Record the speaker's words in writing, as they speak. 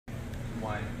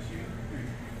1, 2,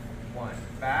 3. 1.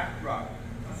 Back rock.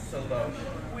 Slow.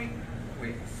 Quick,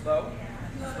 quick, slow.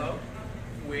 Slow.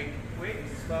 Quick, quick,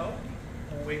 slow.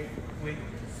 Quick, quick,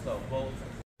 slow. Both.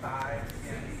 5,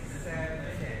 6, 7,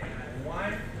 10.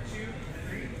 1, 2,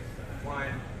 3.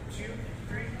 1, 2,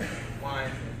 3.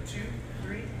 1, 2,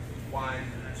 3. 1,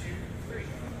 2, 3.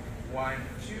 1,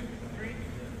 2, 3.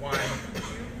 1, 2,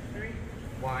 3.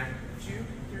 1, 2,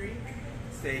 3.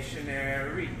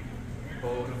 Stationary.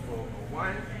 Bow to forward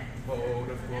 1. Bow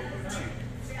to forward 2.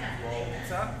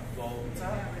 Volt up, volt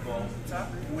up, volt up.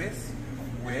 Whisk,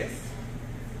 whisk.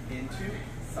 Into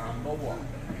Samba walk.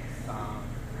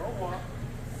 Samba walk.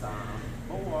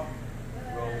 Samba walk.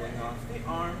 Rolling off the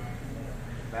arm.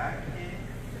 Back in.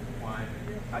 1,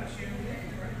 a 2,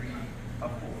 3, a 4.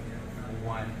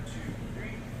 1, 2, 3.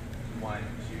 1,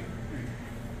 2, 3.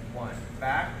 1.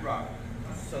 Back rock.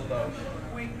 Slow.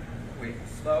 Quick, quick,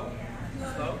 slow.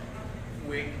 Slow.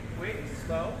 Quick, quick,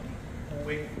 slow.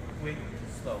 Quick, quick,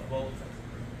 slow. Volt up.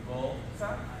 Volt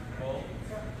up. Volt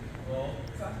up.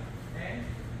 Volt up. And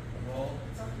volt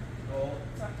up.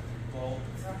 Volt up. Volt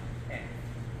up. And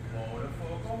motor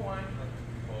focal 1.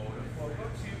 Motor focal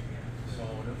 2.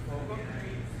 Motor focal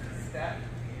 3. Step.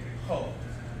 Hold.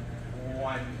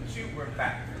 1, 2. We're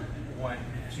back. 1,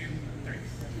 2, 3.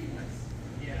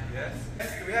 Yes?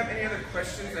 Do we have any other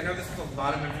questions? I know this was a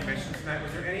lot of information tonight.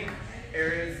 Was there any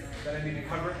areas that I need to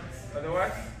cover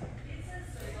otherwise?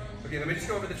 Okay, let me just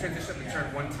go over the transition of the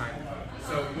turn one time.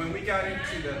 So when we got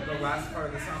into the last part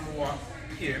of the Samba walk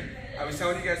here, I was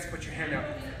telling you guys to put your hand out.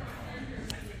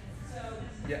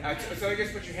 Yeah, I was telling you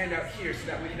guys to put your hand out here so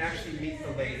that we can actually meet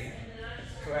the lady.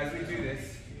 So as we do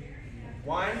this,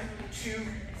 1, 2,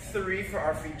 3 for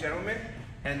our feet, gentlemen,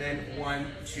 and then 1,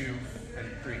 2, and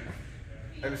 3.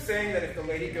 I was saying that if the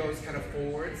lady goes kind of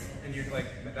forwards and you're like,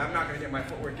 I'm not going to get my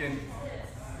footwork in,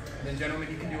 then gentlemen,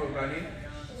 you can do a running.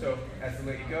 So as the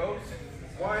lady goes,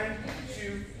 1,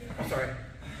 2, I'm sorry.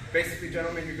 Basically,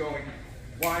 gentlemen, you're going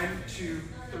 1, 2,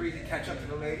 3 to catch up to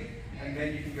the lady, and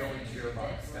then you can go into your lot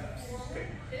of steps. Okay.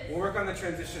 We'll work on the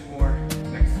transition more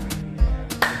next week.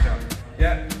 Good job.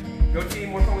 Yeah. Go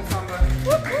team, work on with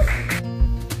Samba.